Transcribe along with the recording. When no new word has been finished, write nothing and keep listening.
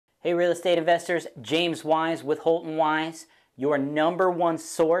Hey real estate investors, James Wise with HoltonWise, your #1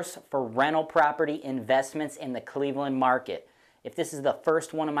 source for rental property investments in the Cleveland market. If this is the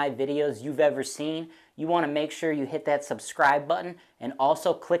first one of my videos you've ever seen, you want to make sure you hit that subscribe button and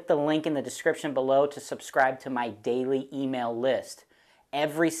also click the link in the description below to subscribe to my daily email list.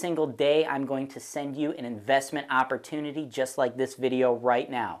 Every single day I'm going to send you an investment opportunity just like this video right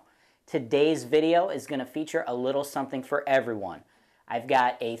now. Today's video is going to feature a little something for everyone. I've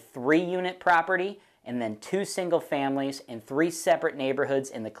got a 3-unit property and then 2 single families in 3 separate neighborhoods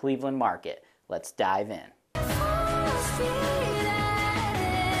in the Cleveland market. Let's dive in.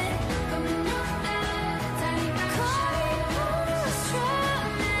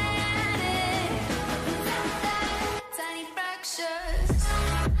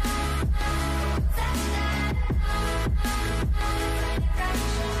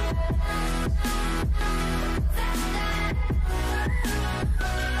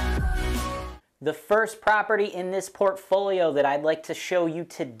 The first property in this portfolio that I'd like to show you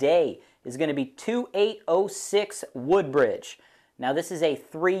today is going to be 2806 Woodbridge. Now this is a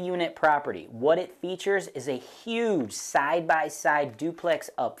 3-unit property. What it features is a huge side-by-side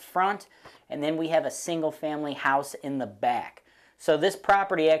duplex up front, and then we have a single family house in the back. So this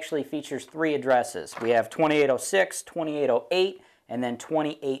property actually features 3 addresses. We have 2806, 2808, and then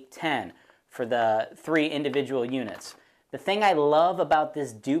 2810 for the 3 individual units. The thing I love about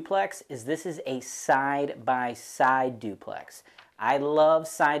this duplex is this is a side-by-side duplex. I love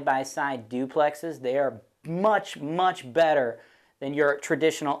side-by-side duplexes. They are much, much better than your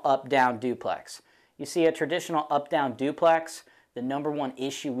traditional up-down duplex. You see, a traditional up-down duplex, the #1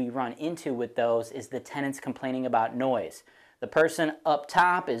 issue we run into with those is the tenants complaining about noise. The person up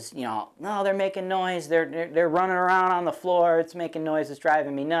top is, no, they're making noise, they're running around on the floor, it's making noise, it's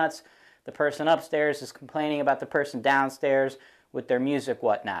driving me nuts. The person upstairs is complaining about the person downstairs with their music,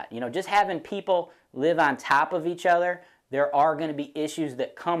 whatnot. Just having people live on top of each other, there are going to be issues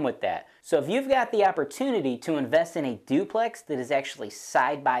that come with that. So if you've got the opportunity to invest in a duplex that is actually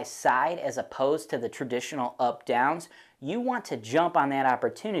side by side as opposed to the traditional up-downs, you want to jump on that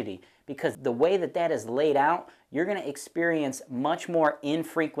opportunity because the way that that is laid out, you're going to experience much more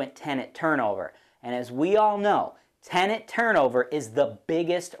infrequent tenant turnover. And as we all know, tenant turnover is the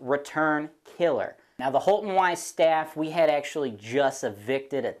biggest return killer. Now the HoltonWise staff, we had actually just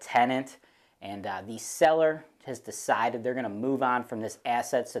evicted a tenant, and the seller has decided they're going to move on from this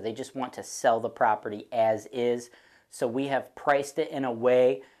asset, so they just want to sell the property as is. So we have priced it in a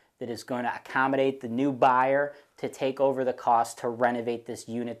way that is going to accommodate the new buyer to take over the cost to renovate this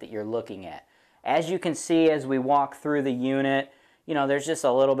unit that you're looking at. As you can see as we walk through the unit, there's just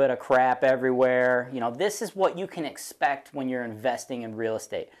a little bit of crap everywhere. This is what you can expect when you're investing in real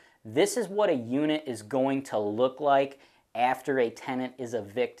estate. This is what a unit is going to look like after a tenant is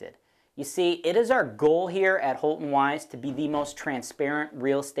evicted. You see, it is our goal here at HoltonWise to be the most transparent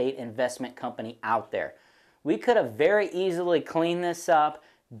real estate investment company out there. We could have very easily cleaned this up,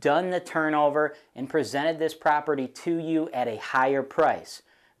 done the turnover, and presented this property to you at a higher price.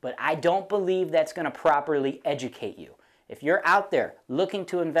 But I don't believe that's going to properly educate you. If you're out there looking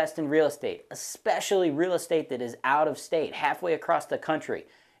to invest in real estate, especially real estate that is out of state, halfway across the country,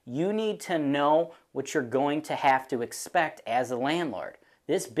 you need to know what you're going to have to expect as a landlord.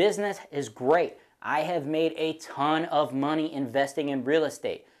 This business is great. I have made a ton of money investing in real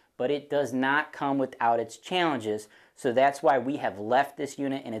estate, but it does not come without its challenges. So that's why we have left this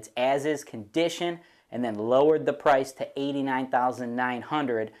unit in its as-is condition and then lowered the price to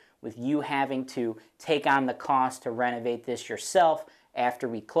 $89,900, with you having to take on the cost to renovate this yourself after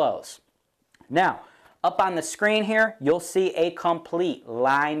we close. Now, up on the screen here, you'll see a complete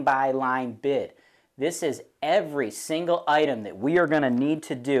line-by-line bid. This is every single item that we are going to need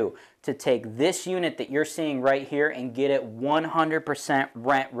to do to take this unit that you're seeing right here and get it 100%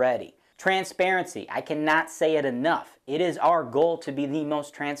 rent ready. Transparency, I cannot say it enough. It is our goal to be the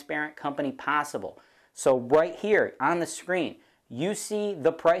most transparent company possible. So right here on the screen, you see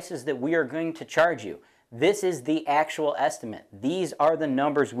the prices that we are going to charge you. This is the actual estimate. These are the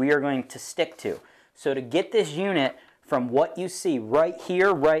numbers we are going to stick to. So to get this unit from what you see right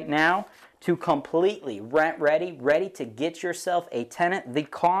here, right now, to completely rent ready, ready to get yourself a tenant, the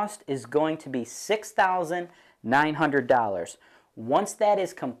cost is going to be $6,900. Once that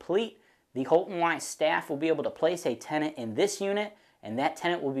is complete, the HoltonWise staff will be able to place a tenant in this unit, and that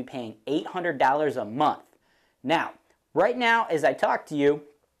tenant will be paying $800 a month. Now, right now, as I talk to you,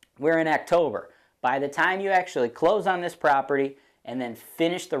 we're in October. By the time you actually close on this property and then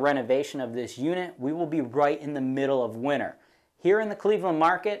finish the renovation of this unit, we will be right in the middle of winter. Here in the Cleveland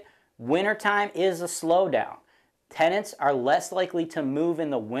market, wintertime is a slowdown. Tenants are less likely to move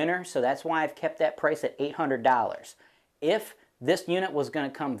in the winter, so that's why I've kept that price at $800. If this unit was going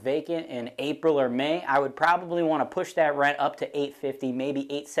to come vacant in April or May, I would probably want to push that rent up to $850, maybe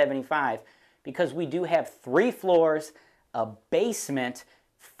 $875, because we do have 3 floors, a basement,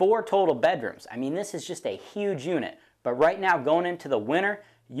 4 total bedrooms. I mean, this is just a huge unit. But right now, going into the winter,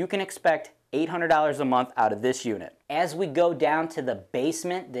 you can expect $800 a month out of this unit. As we go down to the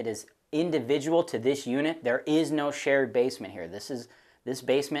basement that is individual to this unit, there is no shared basement here. This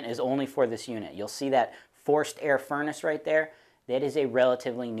basement is only for this unit. You'll see that forced air furnace right there. That is a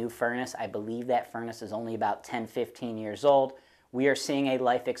relatively new furnace. I believe that furnace is only about 10-15 years old. We are seeing a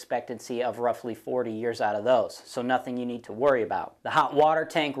life expectancy of roughly 40 years out of those, so nothing you need to worry about. The hot water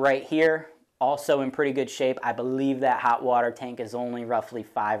tank right here, also in pretty good shape. I believe that hot water tank is only roughly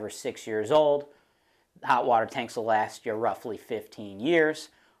 5 or 6 years old. Hot water tanks will last you roughly 15 years.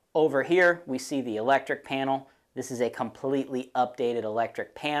 Over here, we see the electric panel. This is a completely updated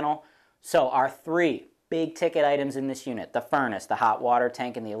electric panel. So our 3 big ticket items in this unit, the furnace, the hot water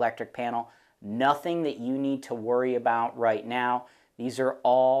tank, and the electric panel, nothing that you need to worry about right now. These are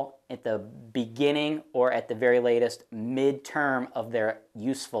all at the beginning or at the very latest mid-term of their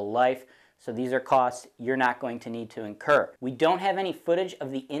useful life. So these are costs you're not going to need to incur. We don't have any footage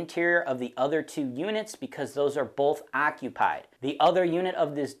of the interior of the other 2 units because those are both occupied. The other unit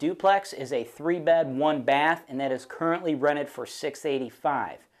of this duplex is a 3-bed, 1-bath, and that is currently rented for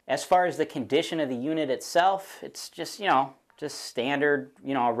 $685. As far as the condition of the unit itself, it's just, just standard,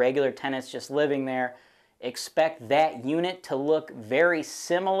 regular tenants just living there. Expect that unit to look very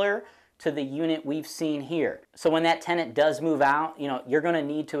similar to the unit we've seen here. So when that tenant does move out, you're going to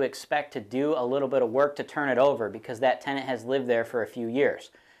need to expect to do a little bit of work to turn it over because that tenant has lived there for a few years.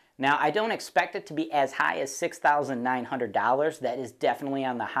 Now, I don't expect it to be as high as $6,900. That is definitely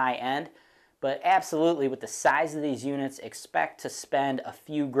on the high end. But absolutely, with the size of these units, expect to spend a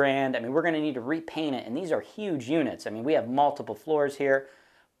few grand. I mean, we're going to need to repaint it, and these are huge units. I mean, we have multiple floors here.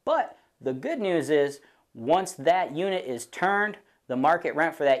 But the good news is, once that unit is turned, the market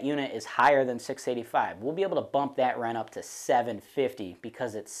rent for that unit is higher than $685. We'll be able to bump that rent up to $750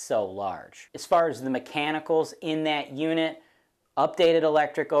 because it's so large. As far as the mechanicals in that unit, updated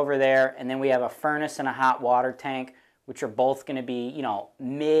electric over there, and then we have a furnace and a hot water tank, which are both going to be,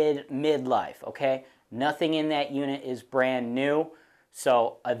 mid-life, okay? Nothing in that unit is brand new.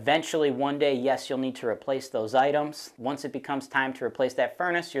 So eventually one day, yes, you'll need to replace those items. Once it becomes time to replace that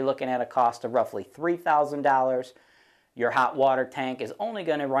furnace, you're looking at a cost of roughly $3,000. Your hot water tank is only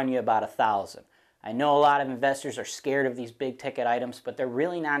going to run you about $1,000. I know a lot of investors are scared of these big ticket items, but they're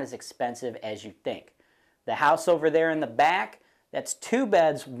really not as expensive as you think. The house over there in the back, that's 2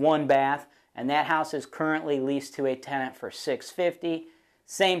 beds, 1 bath, and that house is currently leased to a tenant for $650.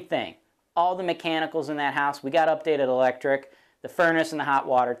 Same thing. All the mechanicals in that house, we got updated electric, the furnace and the hot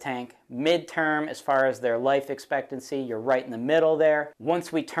water tank. Midterm, as far as their life expectancy, you're right in the middle there.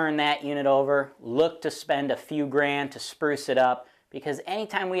 Once we turn that unit over, look to spend a few grand to spruce it up, because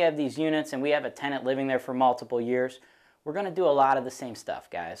anytime we have these units and we have a tenant living there for multiple years, we're going to do a lot of the same stuff,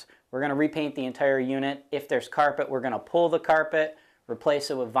 guys. We're going to repaint the entire unit. If there's carpet, we're going to pull the carpet, replace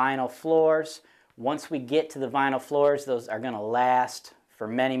it with vinyl floors. Once we get to the vinyl floors, those are going to last for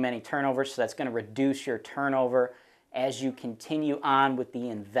many, many turnovers, so that's going to reduce your turnover as you continue on with the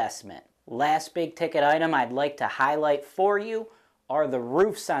investment. Last big ticket item I'd like to highlight for you are the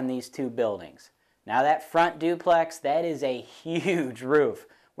roofs on these 2 buildings. Now that front duplex, that is a huge roof.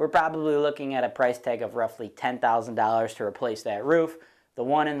 We're probably looking at a price tag of roughly $10,000 to replace that roof. The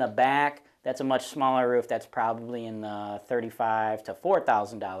one in the back, that's a much smaller roof. That's probably in the $35,000 to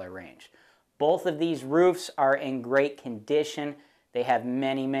 $4,000 range. Both of these roofs are in great condition. They have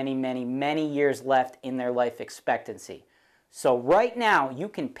many, many, many, many years left in their life expectancy. So right now, you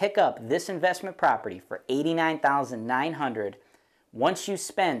can pick up this investment property for $89,900. Once you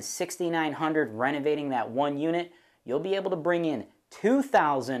spend $6,900 renovating that 1 unit, you'll be able to bring in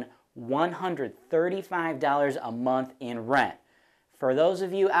 $2,135 a month in rent. For those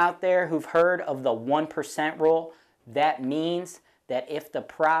of you out there who've heard of the 1% rule, that means that if the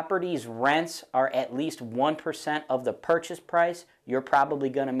property's rents are at least 1% of the purchase price, you're probably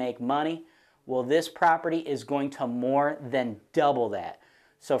going to make money. Well, this property is going to more than double that.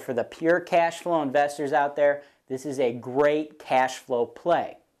 So for the pure cash flow investors out there, this is a great cash flow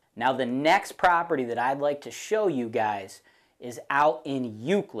play. Now the next property that I'd like to show you guys is out in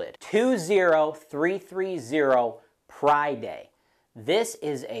Euclid, 20330 Priday. This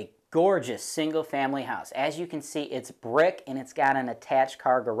is a gorgeous single family house. As you can see, it's brick and it's got an attached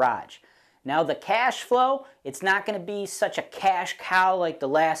car garage. Now the cash flow, it's not going to be such a cash cow like the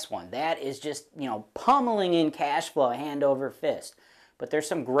last one. That is just, pummeling in cash flow hand over fist. But there's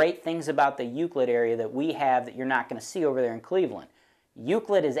some great things about the Euclid area that we have that you're not going to see over there in Cleveland.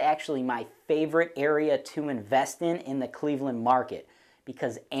 Euclid is actually my favorite area to invest in the Cleveland market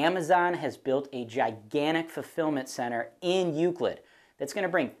because Amazon has built a gigantic fulfillment center in Euclid that's going to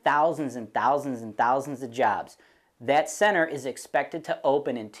bring thousands and thousands and thousands of jobs. That center is expected to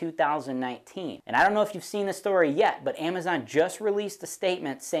open in 2019. And I don't know if you've seen the story yet, but Amazon just released a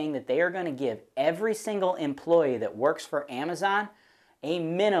statement saying that they are going to give every single employee that works for Amazon a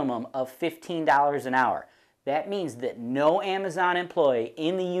minimum of $15 an hour. That means that no Amazon employee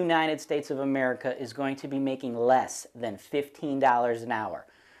in the United States of America is going to be making less than $15 an hour.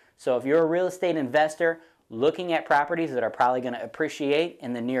 So if you're a real estate investor looking at properties that are probably going to appreciate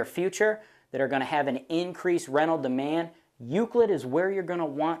in the near future, that are going to have an increased rental demand, Euclid is where you're going to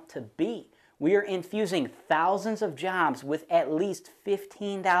want to be. We are infusing thousands of jobs with at least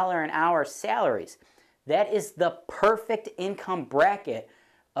 $15 an hour salaries. That is the perfect income bracket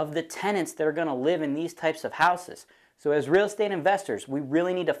of the tenants that are going to live in these types of houses. So as real estate investors, we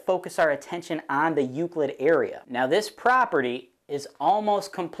really need to focus our attention on the Euclid area. Now this property is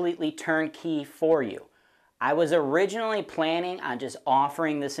almost completely turnkey for you. I was originally planning on just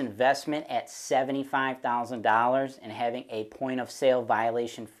offering this investment at $75,000 and having a point of sale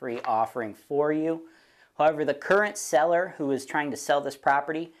violation free offering for you. However, the current seller who is trying to sell this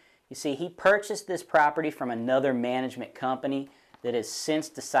property, you see, he purchased this property from another management company that has since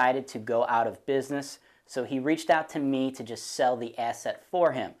decided to go out of business. So he reached out to me to just sell the asset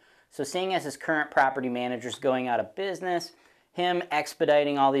for him. So seeing as his current property manager is going out of business, him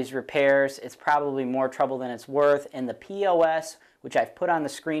expediting all these repairs, it's probably more trouble than it's worth. And the POS, which I've put on the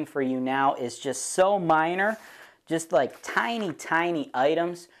screen for you now, is just so minor, just like tiny, tiny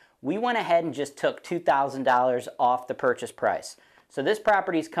items. We went ahead and just took $2,000 off the purchase price. So this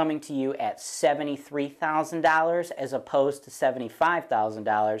property is coming to you at $73,000 as opposed to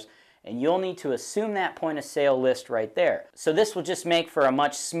 $75,000. And you'll need to assume that point of sale list right there. So this will just make for a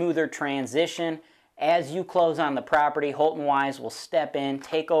much smoother transition. As you close on the property, HoltonWise will step in,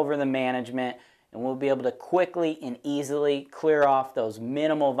 take over the management, and we'll be able to quickly and easily clear off those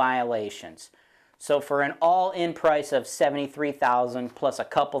minimal violations. So for an all-in price of $73,000 plus a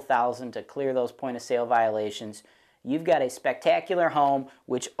couple thousand to clear those point of sale violations, you've got a spectacular home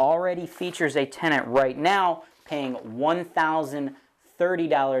which already features a tenant right now paying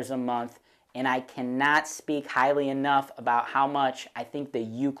 $1,030 a month. And I cannot speak highly enough about how much I think the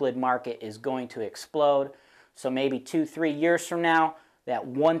Euclid market is going to explode. So maybe 2-3 years from now, that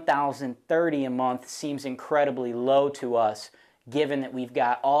 $1,030 a month seems incredibly low to us, given that we've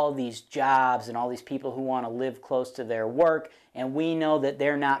got all these jobs and all these people who want to live close to their work, and we know that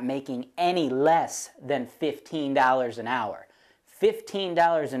they're not making any less than $15 an hour.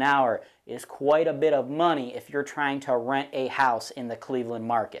 $15 an hour is quite a bit of money if you're trying to rent a house in the Cleveland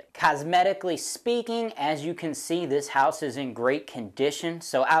market. Cosmetically speaking, as you can see, this house is in great condition.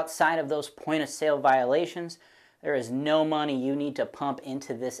 So outside of those point of sale violations, there is no money you need to pump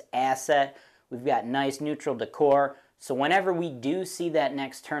into this asset. We've got nice neutral decor. So whenever we do see that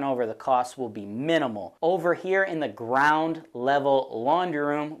next turnover, the cost will be minimal. Over here in the ground level laundry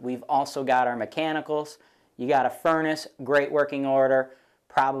room, we've also got our mechanicals. You got a furnace, great working order,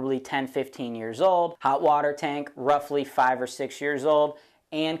 probably 10-15 years old. Hot water tank, roughly 5 or 6 years old,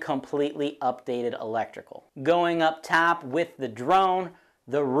 and completely updated electrical. Going up top with the drone,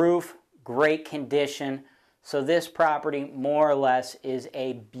 the roof, great condition. So this property, more or less, is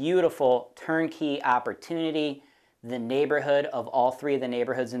a beautiful turnkey opportunity. The neighborhood of all three of the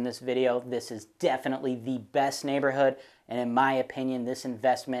neighborhoods in this video, this is definitely the best neighborhood, and in my opinion, this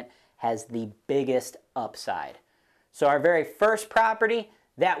investment has the biggest upside. So our very first property,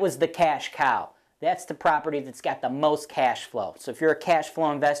 that was the cash cow. That's the property that's got the most cash flow. So if you're a cash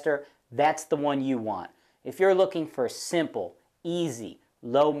flow investor, that's the one you want. If you're looking for simple, easy,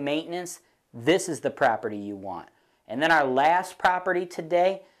 low maintenance, this is the property you want. And then our last property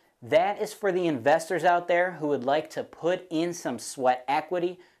today, that is for the investors out there who would like to put in some sweat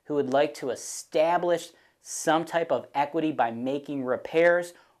equity, who would like to establish some type of equity by making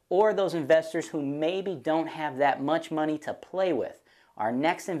repairs, or those investors who maybe don't have that much money to play with. Our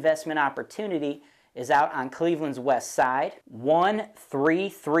next investment opportunity is out on Cleveland's west side,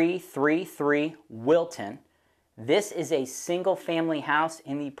 13333 Wilton. This is a single family house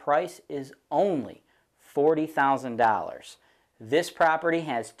and the price is only $40,000. This property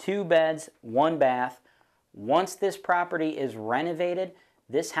has 2 beds, 1 bath. Once this property is renovated,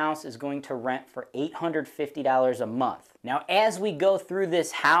 this house is going to rent for $850 a month. Now, as we go through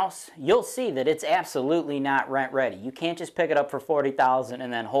this house, you'll see that it's absolutely not rent ready. You can't just pick it up for $40,000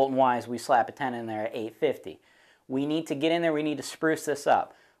 and then HoltonWise, we slap a tenant in there at $850. We need to get in there, we need to spruce this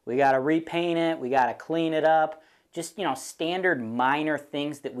up. We got to repaint it, we got to clean it up. Just, standard minor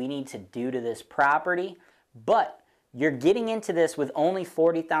things that we need to do to this property. But you're getting into this with only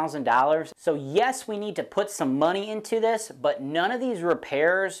 $40,000. So yes, we need to put some money into this, but none of these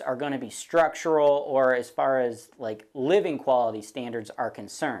repairs are going to be structural or as far as like living quality standards are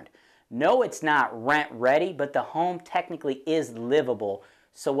concerned. No, it's not rent ready, but the home technically is livable.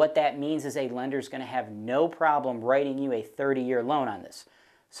 So what that means is a lender is going to have no problem writing you a 30-year loan on this.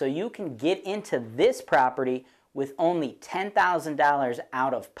 So you can get into this property with only $10,000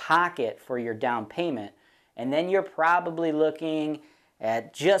 out of pocket for your down payment. And then you're probably looking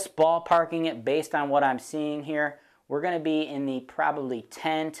at just ballparking it based on what I'm seeing here. We're going to be in the probably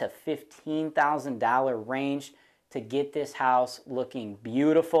 $10,000 to $15,000 range to get this house looking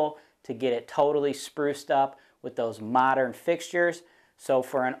beautiful, to get it totally spruced up with those modern fixtures. So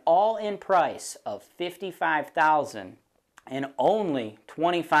for an all-in price of $55,000 and only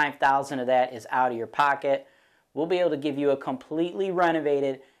 $25,000 of that is out of your pocket, we'll be able to give you a completely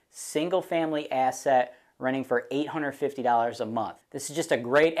renovated single-family asset renting for $850 a month. This is just a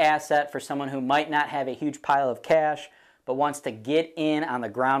great asset for someone who might not have a huge pile of cash but wants to get in on the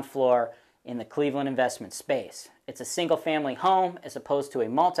ground floor in the Cleveland investment space. It's a single-family home as opposed to a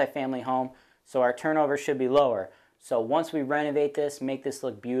multifamily home, so our turnover should be lower. So once we renovate this, make this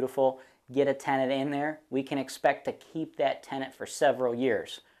look beautiful, get a tenant in there, we can expect to keep that tenant for several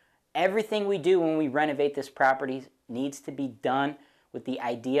years. Everything we do when we renovate this property needs to be done with the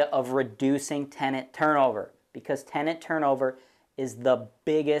idea of reducing tenant turnover, because tenant turnover is the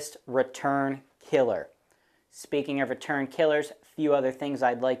biggest return killer. Speaking of return killers, a few other things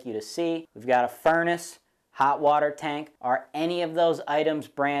I'd like you to see. We've got a furnace, hot water tank. Are any of those items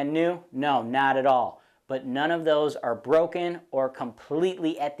brand new? No, not at all. But none of those are broken or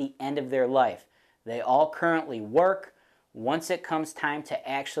completely at the end of their life. They all currently work. Once it comes time to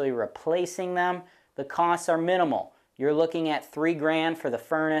actually replacing them, the costs are minimal. You're looking at $3,000 for the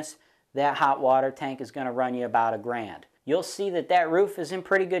furnace. That hot water tank is going to run you about $1,000. You'll see that that roof is in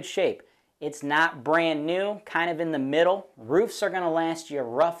pretty good shape. It's not brand new, kind of in the middle. Roofs are going to last you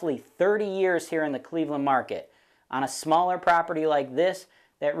roughly 30 years here in the Cleveland market. On a smaller property like this,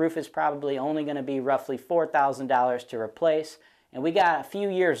 that roof is probably only going to be roughly $4,000 to replace. And we got a few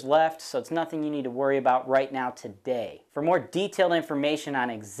years left, so it's nothing you need to worry about right now today. For more detailed information on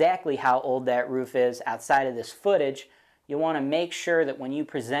exactly how old that roof is outside of this footage, you'll want to make sure that when you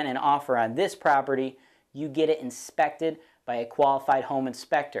present an offer on this property, you get it inspected by a qualified home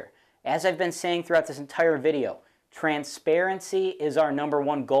inspector. As I've been saying throughout this entire video, transparency is our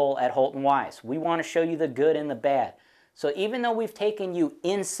 #1 goal at HoltonWise. We want to show you the good and the bad. So even though we've taken you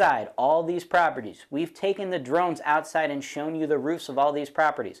inside all these properties, we've taken the drones outside and shown you the roofs of all these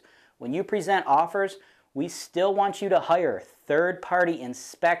properties, when you present offers, we still want you to hire third-party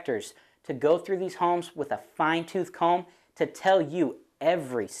inspectors to go through these homes with a fine-tooth comb to tell you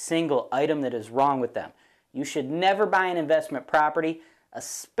every single item that is wrong with them. You should never buy an investment property,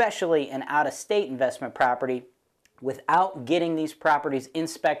 especially an out-of-state investment property, without getting these properties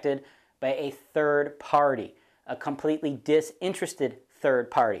inspected by a third party. A completely disinterested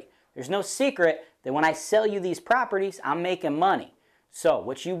third party. There's no secret that when I sell you these properties, I'm making money. So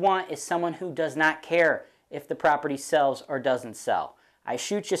what you want is someone who does not care if the property sells or doesn't sell. I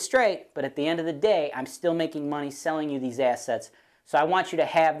shoot you straight, but at the end of the day, I'm still making money selling you these assets. So I want you to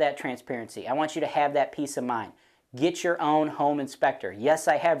have that transparency. I want you to have that peace of mind. Get your own home inspector. Yes,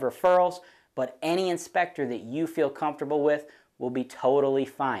 I have referrals, but any inspector that you feel comfortable with will be totally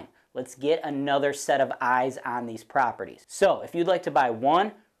fine. Let's get another set of eyes on these properties. So if you'd like to buy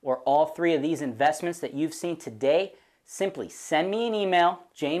one or all three of these investments that you've seen today, simply send me an email,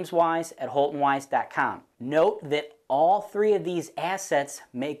 jameswise@holtonwise.com. Note that all three of these assets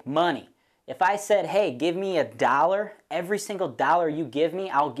make money. If I said, hey, give me $1, every single dollar you give me,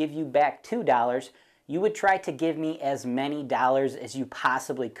 I'll give you back $2, you would try to give me as many dollars as you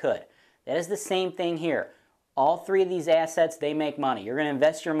possibly could. That is the same thing here. All three of these assets, they make money. You're going to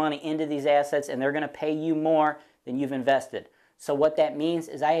invest your money into these assets and they're going to pay you more than you've invested. So what that means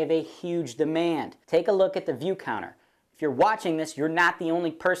is I have a huge demand. Take a look at the view counter. If you're watching this, you're not the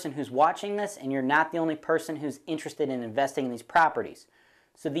only person who's watching this and you're not the only person who's interested in investing in these properties.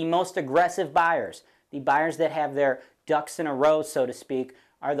 So the most aggressive buyers, the buyers that have their ducks in a row, so to speak,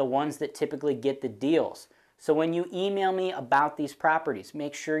 are the ones that typically get the deals. So when you email me about these properties,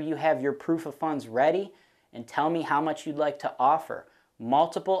 make sure you have your proof of funds ready and tell me how much you'd like to offer.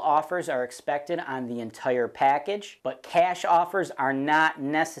 Multiple offers are expected on the entire package, but cash offers are not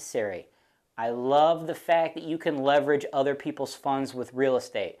necessary. I love the fact that you can leverage other people's funds with real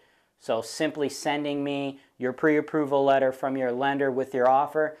estate. So simply sending me your pre-approval letter from your lender with your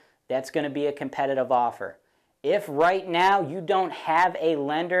offer, that's going to be a competitive offer. If right now you don't have a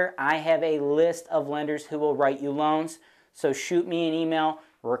lender, I have a list of lenders who will write you loans. So shoot me an email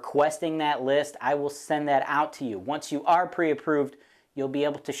requesting that list. I will send that out to you. Once you are pre-approved, you'll be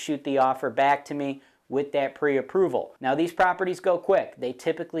able to shoot the offer back to me with that pre-approval. Now these properties go quick. They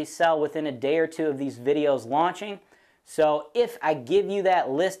typically sell within a day or two of these videos launching. So if I give you that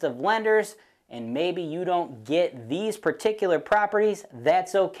list of lenders and maybe you don't get these particular properties,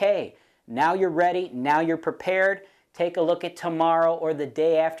 that's okay. Now you're ready, now you're prepared. Take a look at tomorrow or the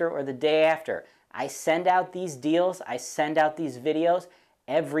day after or the day after. I send out these deals, I send out these videos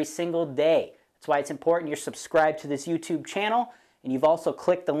every single day. That's why it's important you're subscribed to this YouTube channel, and you've also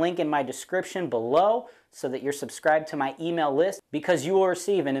clicked the link in my description below so that you're subscribed to my email list, because you will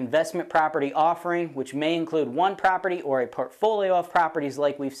receive an investment property offering, which may include one property or a portfolio of properties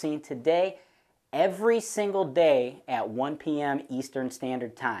like we've seen today, every single day at 1 p.m. Eastern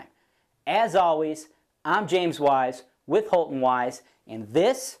Standard Time. As always, I'm James Wise with HoltonWise, and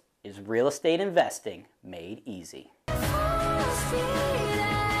this is Real Estate Investing Made Easy.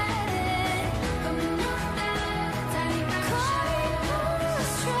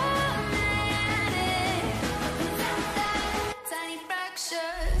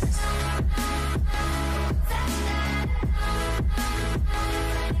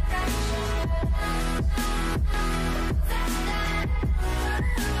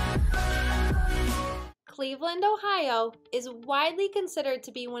 Cleveland, Ohio is widely considered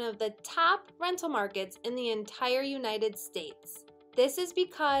to be one of the top rental markets in the entire United States. This is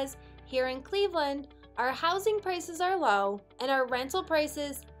because here in Cleveland, our housing prices are low and our rental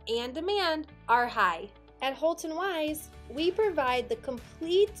prices and demand are high. At HoltonWise, we provide the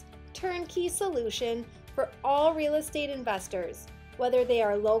complete turnkey solution for all real estate investors, whether they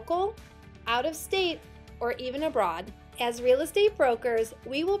are local, out of state, or even abroad. As real estate brokers,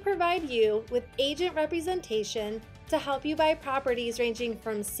 we will provide you with agent representation to help you buy properties ranging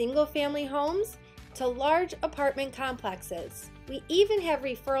from single-family homes to large apartment complexes. We even have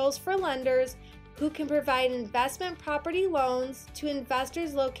referrals for lenders who can provide investment property loans to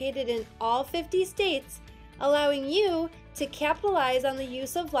investors located in all 50 states, allowing you to capitalize on the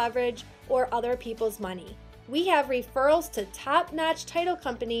use of leverage or other people's money. We have referrals to top-notch title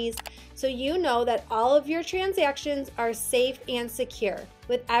companies so you know that all of your transactions are safe and secure,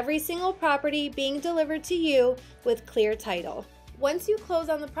 with every single property being delivered to you with clear title. Once you close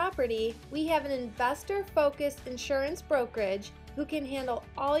on the property, we have an investor-focused insurance brokerage who can handle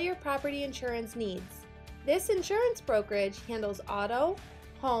all your property insurance needs. This insurance brokerage handles auto,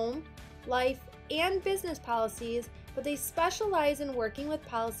 home, life, and business policies, but they specialize in working with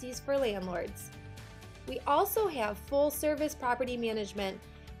policies for landlords. We also have full-service property management.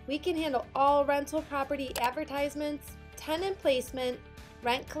 We can handle all rental property advertisements, tenant placement,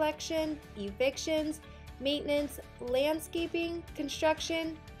 rent collection, evictions, maintenance, landscaping,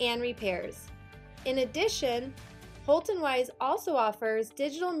 construction, and repairs. In addition, HoltonWise also offers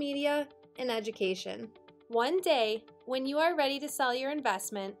digital media and education. One day, when you are ready to sell your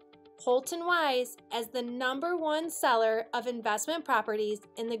investment, HoltonWise, as the #1 seller of investment properties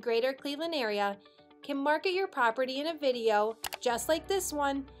in the greater Cleveland area, can market your property in a video just like this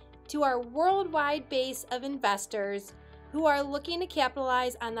one to our worldwide base of investors who are looking to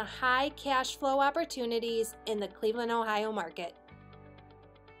capitalize on the high cash flow opportunities in the Cleveland, Ohio market.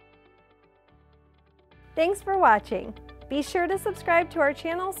 Thanks for watching. Be sure to subscribe to our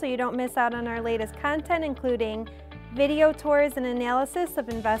channel so you don't miss out on our latest content, including video tours and analysis of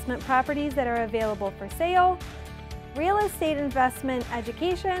investment properties that are available for sale, real estate investment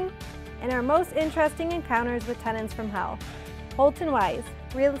education, and our most interesting encounters with tenants from hell. HoltonWise,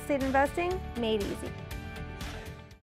 real estate investing made easy.